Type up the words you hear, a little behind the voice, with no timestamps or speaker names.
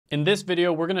In this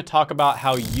video, we're gonna talk about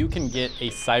how you can get a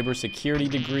cybersecurity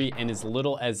degree in as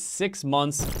little as 6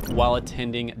 months while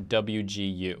attending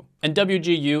WGU. And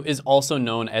WGU is also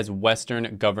known as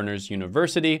Western Governors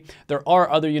University. There are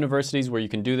other universities where you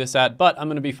can do this at, but I'm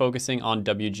gonna be focusing on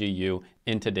WGU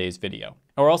in today's video.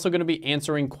 And we're also gonna be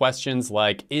answering questions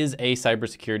like, is a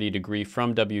cybersecurity degree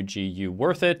from WGU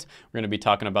worth it? We're gonna be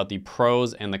talking about the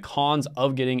pros and the cons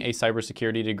of getting a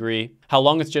cybersecurity degree, how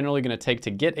long it's generally gonna take to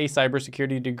get a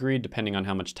cybersecurity degree, depending on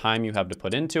how much time you have to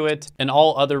put into it, and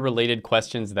all other related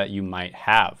questions that you might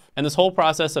have. And this whole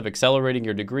process of accelerating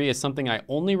your degree is something I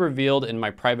only revealed in my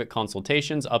private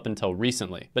consultations up until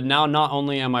recently. But now not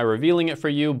only am I revealing it for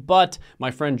you, but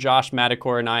my friend Josh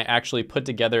Madicor and I actually put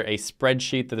together a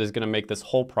spreadsheet that is gonna make this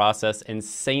whole process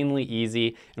insanely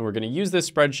easy. And we're gonna use this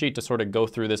spreadsheet to sort of go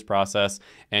through this process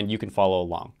and you can follow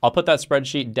along. I'll put that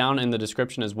spreadsheet down in the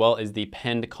description as well as the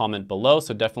pinned comment below,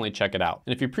 so definitely check it out.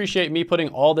 And if you appreciate me putting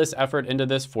all this effort into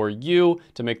this for you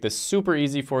to make this super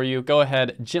easy for you, go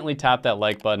ahead, gently tap that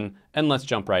like button, and let's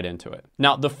jump right into it.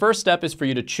 Now, the first step is for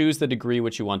you to choose the degree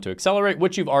which you want to accelerate,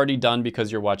 which you've already done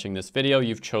because you're watching this video.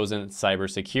 You've chosen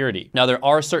cybersecurity. Now, there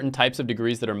are certain types of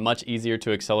degrees that are much easier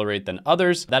to accelerate than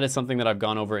others. That is something that I've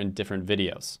gone over in different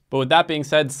videos. But with that being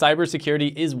said,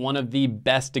 cybersecurity is one of the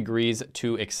best degrees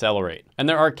to accelerate. And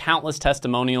there are countless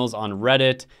testimonials on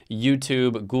Reddit,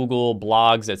 YouTube, Google,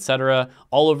 blogs, etc.,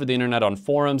 all over the internet on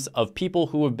forums of people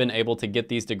who have been able to get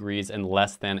these degrees in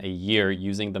less than a year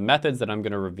using the methods that I'm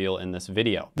going to reveal in this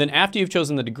video. Then after you've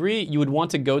chosen the degree, you would want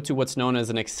to go to what's known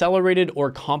as an accelerated or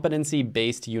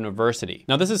competency-based university.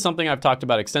 Now, this is something I've talked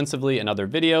about extensively in other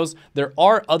videos. There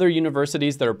are other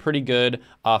universities that are pretty good.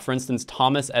 For instance,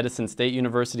 Thomas Edison State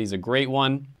University is a great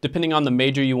one. Depending on the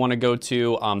major you want to go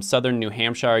to, Southern New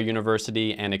Hampshire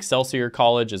University and Excelsior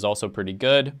College is also pretty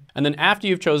good. And then after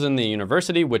you've chosen the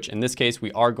university, which in this case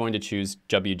we are going to choose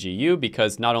WGU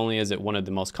because not only is it one of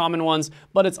the most common ones,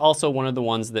 but it's also one of the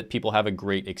ones that people have a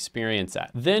great experience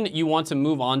at. Then you want to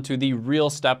move on to the real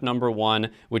step number one,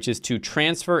 which is to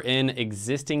transfer in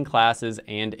existing classes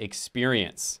and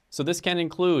experience. So this can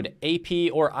include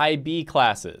AP or IB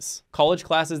classes, college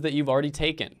classes that you've already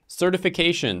taken,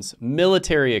 certifications,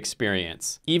 military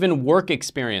experience, even work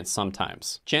experience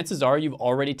sometimes. Chances are you've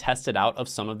already tested out of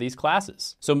some of these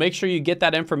classes. So make sure you get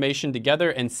that information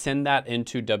together and send that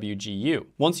into WGU.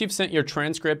 Once you've sent your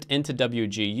transcript into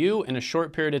WGU, in a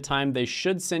short period of time, they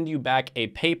should send you back a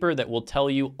paper that will tell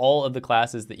you all of the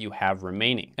classes that you have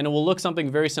remaining. And it will look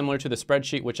something very similar to the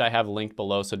spreadsheet, which I have linked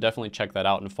below, so definitely check that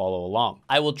out and follow along.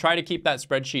 I will try to keep that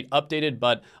spreadsheet updated,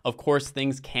 but of course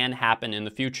things can happen in the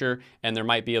future and there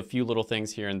might be a few little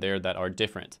things here and there that are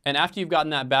different. And after you've gotten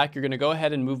that back, you're gonna go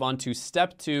ahead and move on to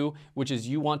step 2, which is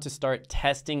you want to start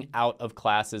testing out of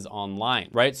classes online,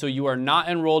 right? So you are not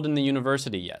enrolled in the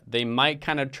university yet. They might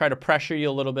kind of try to pressure you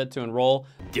a little bit to enroll.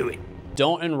 Do it.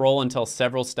 Don't enroll until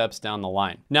several steps down the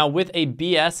line. Now, with a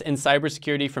BS in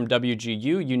cybersecurity from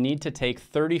WGU, you need to take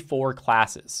 34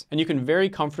 classes. And you can very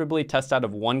comfortably test out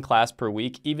of 1 class per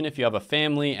week, even if you have a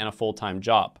family and a full-time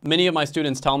job. Many of my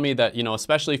students tell me that,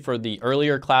 especially for the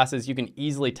earlier classes, you can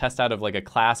easily test out of like a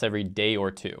class every day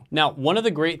or 2. Now, one of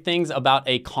the great things about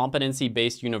a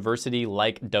competency-based university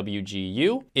like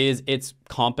WGU is it's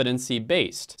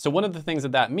competency-based. So one of the things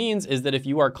that that means is that if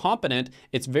you are competent,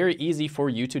 it's very easy for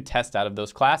you to test out of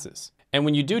those classes. And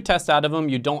when you do test out of them,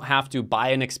 you don't have to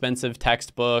buy an expensive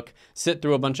textbook, sit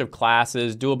through a bunch of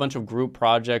classes, do a bunch of group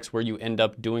projects where you end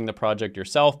up doing the project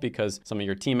yourself because some of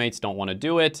your teammates don't want to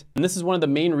do it. And this is one of the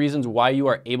main reasons why you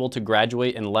are able to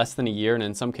graduate in less than a year and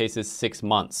in some cases 6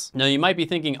 months. Now you might be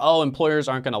thinking, oh, employers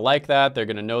aren't going to like that. They're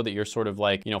going to know that you're sort of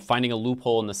like, finding a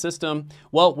loophole in the system.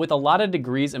 Well, with a lot of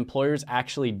degrees, employers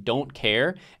actually don't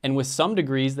care. And with some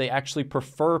degrees, they actually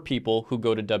prefer people who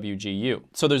go to WGU.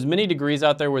 So there's many degrees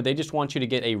out there where they just want you to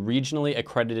get a regionally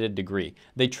accredited degree.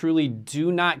 They truly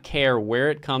do not care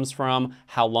where it comes from,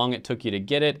 how long it took you to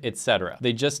get it, etc.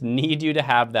 They just need you to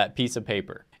have that piece of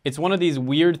paper. It's one of these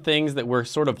weird things that we're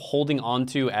sort of holding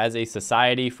onto as a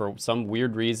society for some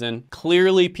weird reason.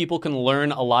 Clearly, people can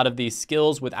learn a lot of these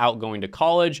skills without going to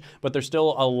college, but there's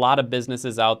still a lot of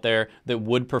businesses out there that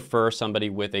would prefer somebody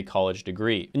with a college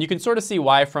degree. And you can sort of see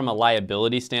why from a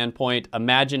liability standpoint.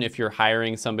 Imagine if you're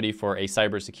hiring somebody for a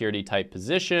cybersecurity type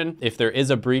position. If there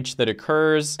is a breach that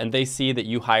occurs and they see that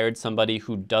you hired somebody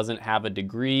who doesn't have a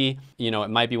degree, it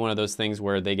might be one of those things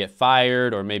where they get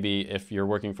fired, or maybe if you're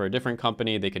working for a different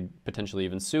company, they could potentially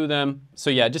even sue them. So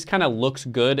yeah, it just kind of looks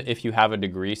good if you have a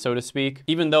degree, so to speak,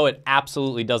 even though it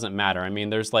absolutely doesn't matter. I mean,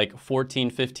 there's like 14,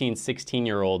 15,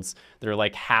 16-year-olds that are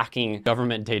like hacking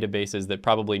government databases that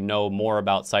probably know more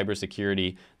about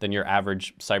cybersecurity than your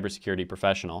average cybersecurity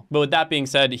professional. But with that being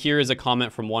said, here is a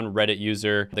comment from one Reddit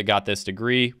user that got this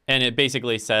degree. And it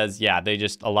basically says, yeah,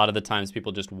 a lot of the times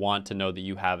people just want to know that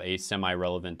you have a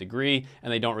semi-relevant degree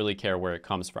and they don't really care where it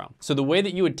comes from. So the way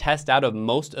that you would test out of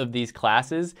most of these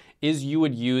classes is you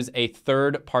would use a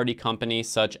third-party company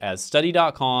such as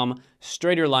study.com,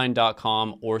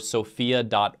 straighterline.com, or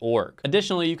sophia.org.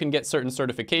 Additionally, you can get certain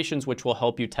certifications which will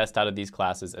help you test out of these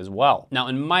classes as well. Now,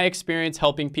 in my experience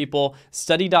helping people,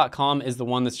 study.com is the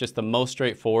one that's just the most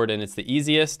straightforward and it's the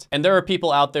easiest. And there are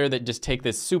people out there that just take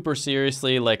this super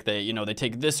seriously, like they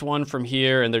take this one from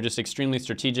here and they're just extremely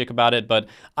strategic about it. But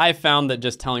I've found that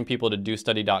just telling people to do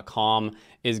study.com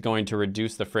is going to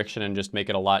reduce the friction and just make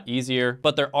it a lot easier.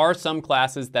 But there are some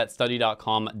classes that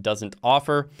study.com doesn't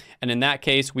offer. And in that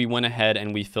case, we went ahead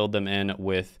and we filled them in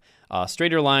with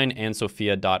Straighterline and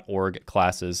Sophia.org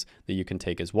classes that you can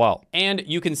take as well. And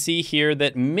you can see here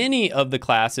that many of the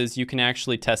classes you can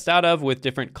actually test out of with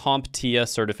different CompTIA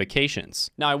certifications.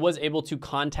 Now, I was able to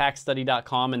contact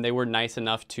study.com and they were nice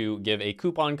enough to give a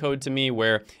coupon code to me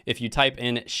where if you type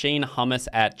in Shane Hummus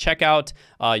at checkout,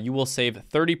 you will save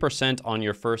 30% on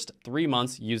your first 3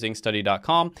 months using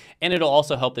study.com, and it'll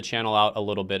also help the channel out a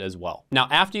little bit as well. Now,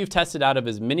 after you've tested out of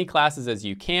as many classes as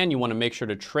you can, you want to make sure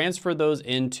to transfer those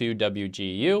into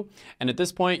WGU. And at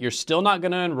this point, you're still not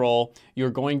going to enroll.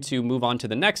 You're going to move on to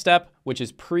the next step, which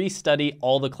is pre-study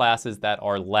all the classes that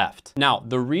are left. Now,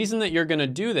 the reason that you're going to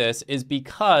do this is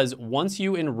because once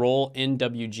you enroll in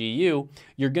WGU,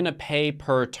 you're going to pay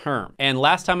per term. And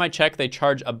last time I checked, they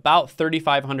charge about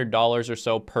 $3,500 or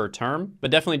so per term,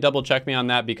 but definitely double check me on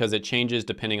that because it changes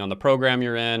depending on the program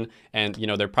you're in. And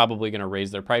they're probably going to raise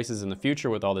their prices in the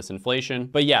future with all this inflation.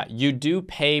 But yeah, you do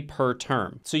pay per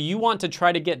term. So you want to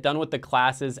try to get done with the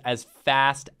classes as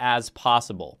fast as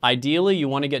possible. Ideally, you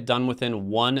want to get done within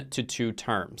 1 to 2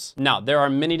 terms. Now, there are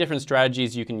many different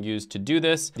strategies you can use to do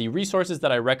this. The resources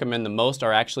that I recommend the most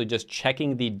are actually just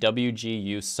checking the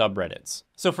WGU subreddits.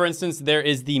 So for instance, there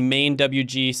is the main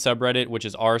WG subreddit, which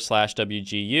is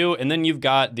r/WGU, and then you've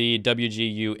got the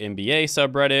WGU MBA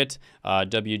subreddit,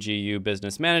 WGU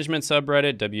Business Management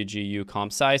subreddit, WGU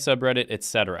Comp Sci subreddit,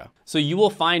 etc. So you will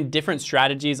find different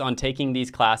strategies on taking these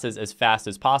classes as fast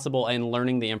as possible and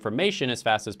learning the information as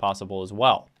fast as possible as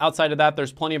well. Outside of that,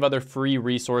 there's plenty of other free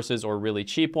resources or really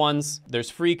cheap ones. There's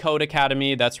Free Code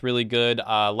Academy, that's really good.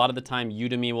 A lot of the time,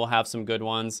 Udemy will have some good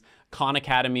ones. Khan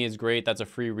Academy is great. That's a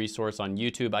free resource on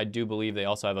YouTube. I do believe they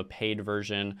also have a paid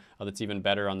version that's even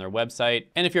better on their website.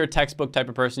 And if you're a textbook type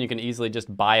of person, you can easily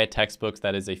just buy a textbook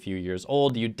that is a few years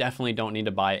old. You definitely don't need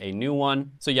to buy a new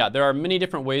one. So yeah, there are many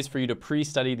different ways for you to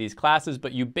pre-study these classes,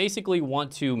 but you basically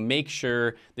want to make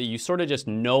sure that you sort of just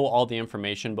know all the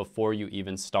information before you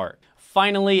even start.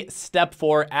 Finally, step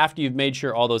 4, after you've made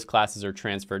sure all those classes are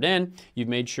transferred in, you've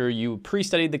made sure you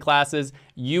pre-studied the classes,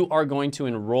 you are going to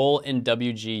enroll in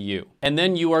WGU. And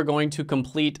then you are going to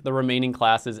complete the remaining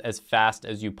classes as fast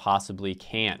as you possibly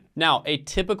can. Now, a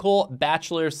typical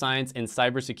Bachelor of Science in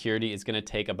Cybersecurity is going to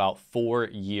take about 4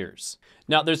 years.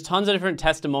 Now, there's tons of different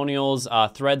testimonials,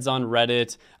 threads on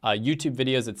Reddit, YouTube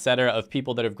videos, etc., of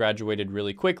people that have graduated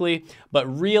really quickly. But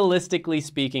realistically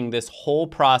speaking, this whole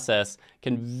process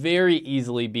can very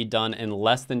easily be done in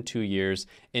less than 2 years.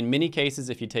 In many cases,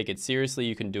 if you take it seriously,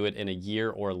 you can do it in a year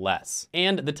or less.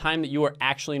 And the time that you are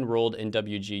actually enrolled in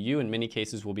WGU in many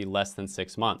cases will be less than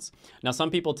 6 months. Now, some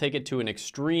people take it to an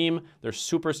extreme. They're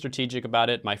super strategic about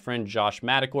it. My friend Josh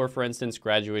Madakor, for instance,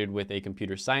 graduated with a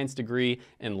computer science degree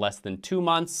in less than 2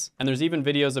 months. And there's even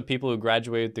videos of people who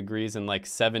graduate with degrees in like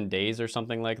 7 days or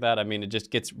something like that. I mean, it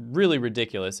just gets really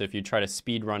ridiculous if you try to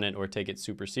speed run it or take it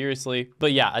super seriously.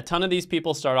 But yeah, a ton of these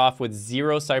people start off with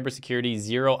zero cybersecurity,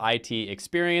 zero IT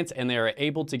experience, and they are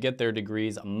able to get their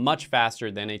degrees much faster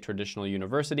than a traditional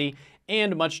university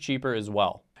and much cheaper as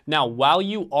well. Now, while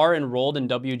you are enrolled in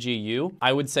WGU,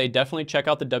 I would say definitely check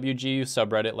out the WGU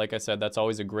subreddit. Like I said, that's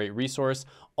always a great resource.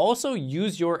 Also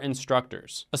use your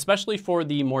instructors, especially for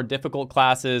the more difficult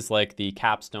classes like the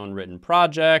capstone written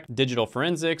project, digital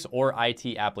forensics, or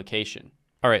IT application.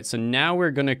 All right, so now we're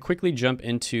gonna quickly jump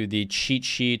into the cheat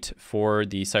sheet for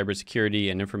the cybersecurity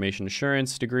and information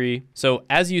assurance degree. So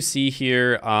as you see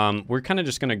here, we're kind of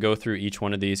just gonna go through each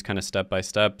one of these kind of step by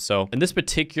step. So in this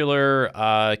particular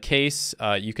case,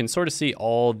 you can sort of see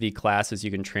all the classes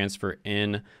you can transfer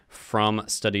in from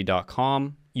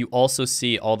study.com. You also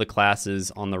see all the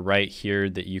classes on the right here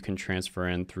that you can transfer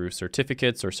in through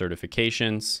certificates or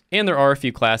certifications. And there are a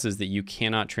few classes that you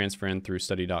cannot transfer in through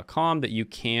study.com that you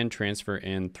can transfer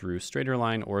in through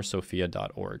Straighterline or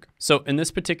sophia.org. So in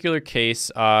this particular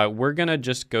case, we're gonna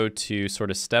just go to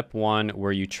sort of step one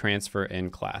where you transfer in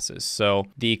classes. So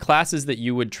the classes that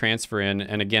you would transfer in,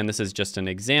 and again, this is just an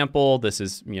example. This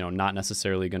is, not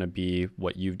necessarily gonna be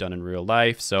what you've done in real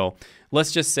life. So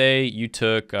let's just say you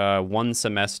took 1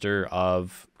 semester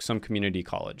of some community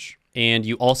college, and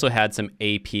you also had some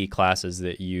AP classes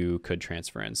that you could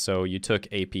transfer in. So you took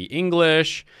AP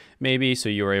English, maybe, so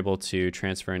you were able to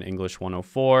transfer in English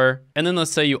 104. And then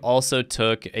let's say you also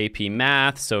took AP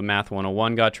Math, so Math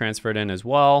 101 got transferred in as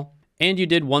well. And you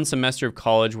did 1 semester of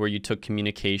college where you took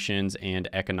communications and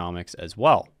economics as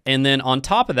well. And then on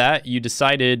top of that, you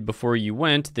decided before you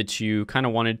went that you kind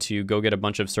of wanted to go get a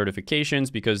bunch of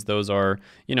certifications because those are,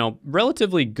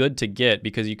 relatively good to get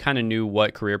because you kind of knew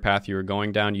what career path you were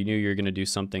going down. You knew you were going to do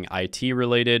something IT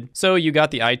related. So you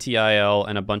got the ITIL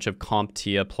and a bunch of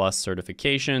CompTIA Plus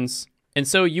certifications. And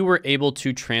so you were able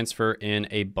to transfer in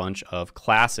a bunch of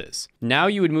classes. Now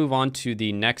you would move on to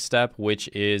the next step, which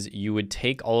is you would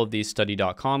take all of these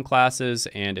study.com classes,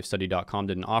 and if study.com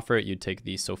didn't offer it, you'd take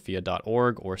the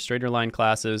sophia.org or Straighterline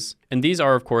classes. And these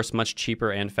are, of course, much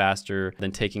cheaper and faster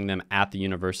than taking them at the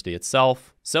university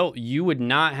itself. So you would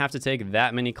not have to take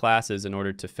that many classes in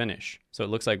order to finish. So it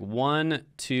looks like 1,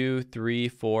 2, 3,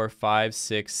 4, 5,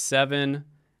 6, 7,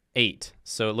 8.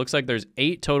 So it looks like there's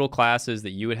 8 total classes that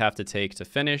you would have to take to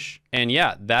finish. And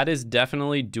yeah, that is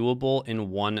definitely doable in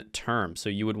 1 term. So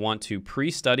you would want to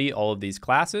pre-study all of these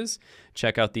classes,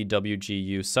 check out the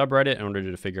WGU subreddit in order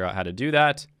to figure out how to do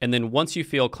that. And then once you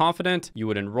feel confident, you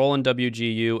would enroll in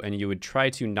WGU and you would try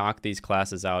to knock these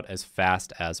classes out as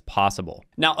fast as possible.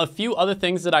 Now, a few other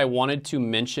things that I wanted to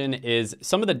mention is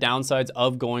some of the downsides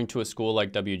of going to a school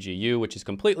like WGU, which is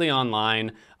completely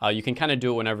online. You can kind of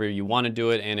do it whenever you want to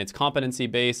do it, and it's competency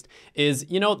based, is,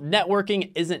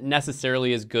 networking isn't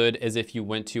necessarily as good as if you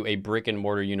went to a brick and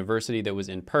mortar university that was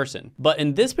in person. But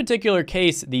in this particular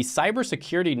case, the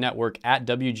cybersecurity network at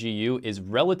WGU is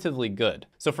relatively good.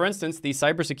 So for instance, the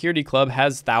Cybersecurity Club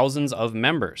has thousands of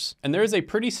members, and there is a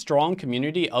pretty strong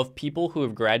community of people who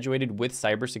have graduated with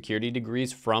cybersecurity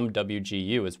degrees from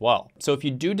WGU as well. So if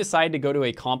you do decide to go to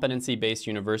a competency-based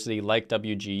university like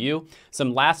WGU,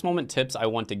 some last moment tips I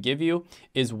want to give you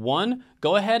is 1,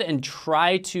 go ahead and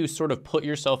try to sort of put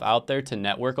yourself out there to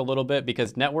network a little bit,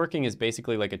 because networking is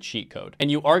basically like a cheat code. And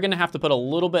you are gonna have to put a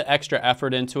little bit extra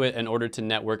effort into it in order to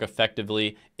network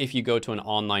effectively if you go to an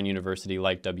online university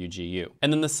like WGU.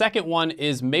 And then the second one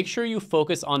is make sure you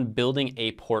focus on building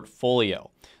a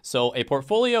portfolio. So a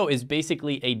portfolio is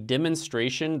basically a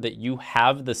demonstration that you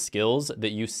have the skills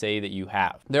that you say that you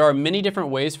have. There are many different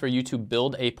ways for you to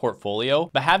build a portfolio,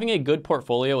 but having a good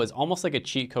portfolio is almost like a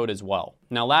cheat code as well.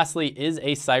 Now, lastly, is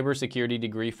a cybersecurity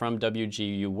degree from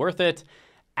WGU worth it?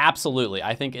 Absolutely.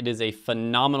 I think it is a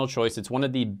phenomenal choice. It's one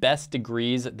of the best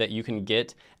degrees that you can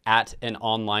get at an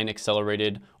online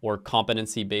accelerated or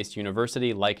competency-based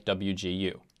university like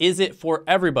WGU. Is it for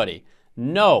everybody?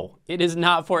 No, it is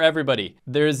not for everybody.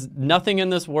 There's nothing in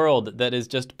this world that is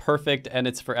just perfect and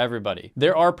it's for everybody.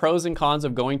 There are pros and cons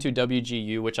of going to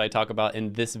WGU, which I talk about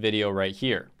in this video right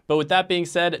here. But with that being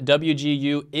said,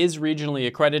 WGU is regionally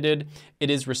accredited. It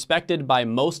is respected by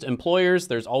most employers.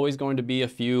 There's always going to be a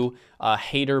few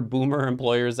hater boomer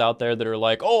employers out there that are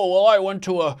like, oh, well, I went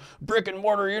to a brick and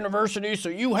mortar university, so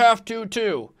you have to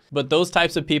too. But those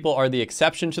types of people are the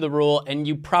exception to the rule, and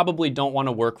you probably don't want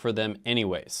to work for them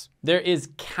anyways. There is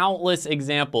countless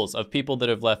examples of people that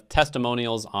have left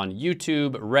testimonials on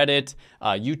YouTube, Reddit,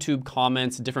 YouTube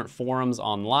comments, different forums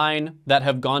online that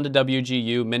have gone to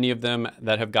WGU, many of them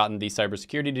that have gotten the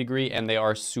cybersecurity degree, and they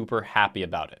are super happy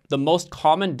about it. The most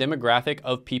common demographic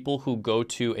of people who go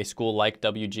to a school like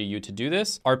WGU to do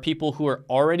this are people who are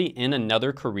already in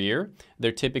another career.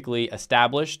 They're typically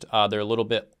established, they're a little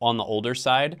bit on the older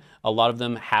side. A lot of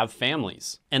them have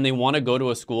families, and they want to go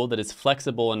to a school that is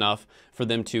flexible enough for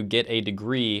them to get a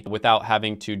degree without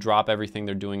having to drop everything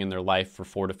they're doing in their life for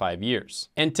 4 to 5 years.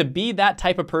 And to be that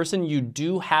type of person, you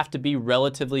do have to be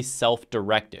relatively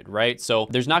self-directed, right? So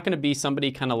there's not going to be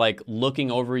somebody kind of like looking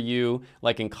over you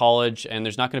like in college, and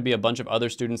there's not going to be a bunch of other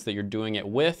students that you're doing it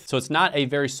with. So it's not a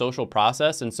very social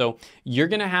process. And so you're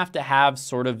gonna have to have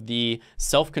sort of the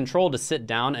self-control to sit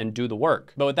down and do the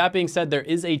work. But with that being said, there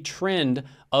is a trend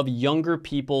of younger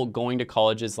people going to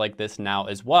colleges like this now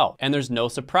as well. And there's no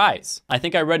surprise. I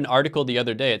think I read an article the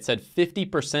other day. It said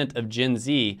 50% of Gen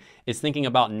Z is thinking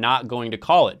about not going to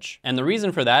college. And the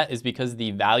reason for that is because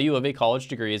the value of a college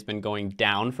degree has been going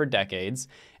down for decades,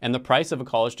 and the price of a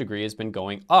college degree has been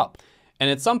going up. And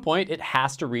at some point, it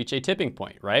has to reach a tipping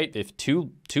point, right? If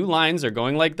two lines are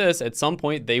going like this, at some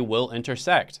point they will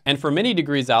intersect. And for many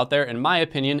degrees out there, in my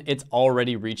opinion, it's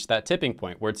already reached that tipping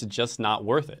point where it's just not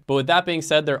worth it. But with that being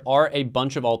said, there are a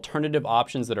bunch of alternative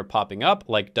options that are popping up,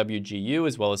 like WGU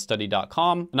as well as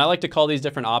study.com. And I like to call these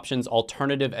different options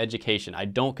alternative education. I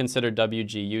don't consider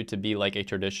WGU to be like a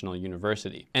traditional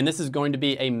university. And this is going to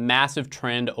be a massive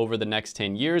trend over the next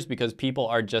 10 years because people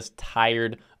are just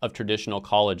tired of traditional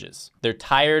colleges. They're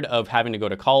tired of having to go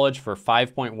to college for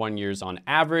 5.1 years on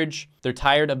average. They're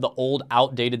tired of the old,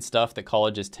 outdated stuff that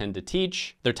colleges tend to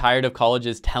teach. They're tired of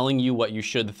colleges telling you what you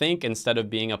should think instead of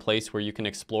being a place where you can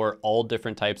explore all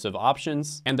different types of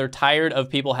options. And they're tired of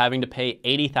people having to pay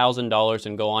 $80,000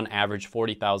 and go on average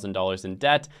 $40,000 in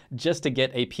debt just to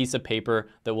get a piece of paper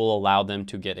that will allow them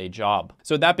to get a job.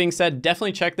 So with that being said,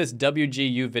 definitely check this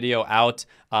WGU video out.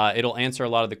 It'll answer a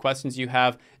lot of the questions you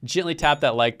have. Gently tap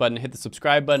that like button, hit the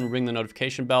subscribe button, ring the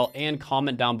notification bell, and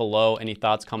comment down below any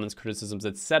thoughts, comments, criticisms,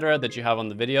 etc. that you have on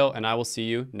the video, and I will see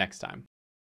you next time.